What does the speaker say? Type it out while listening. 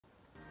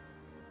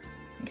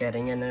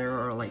getting an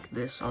error like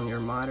this on your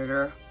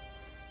monitor,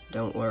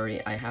 don't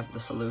worry, I have the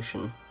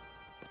solution.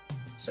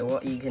 So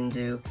what you can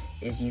do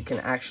is you can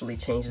actually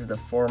change the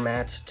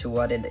format to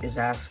what it is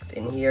asked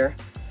in here,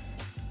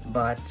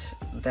 but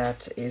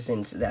that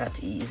isn't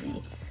that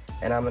easy.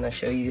 And I'm gonna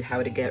show you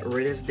how to get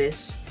rid of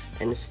this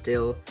and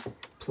still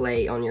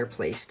play on your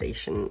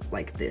PlayStation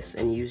like this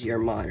and use your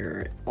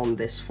monitor on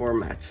this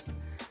format.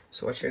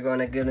 So what you're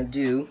gonna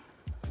do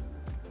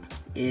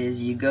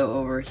is you go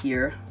over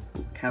here,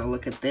 have a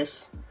look at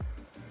this,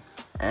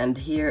 and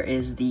here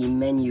is the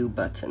menu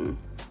button.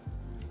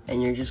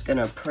 And you're just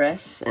gonna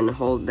press and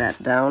hold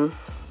that down,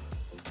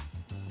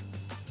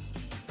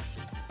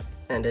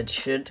 and it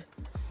should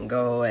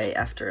go away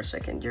after a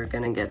second. You're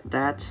gonna get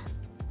that,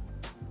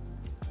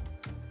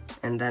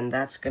 and then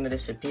that's gonna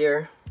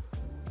disappear,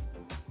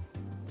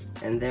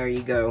 and there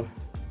you go.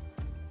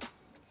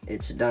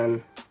 It's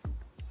done.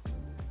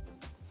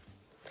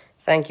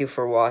 Thank you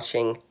for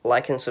watching.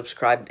 Like and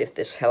subscribe if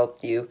this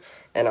helped you,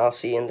 and I'll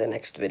see you in the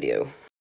next video.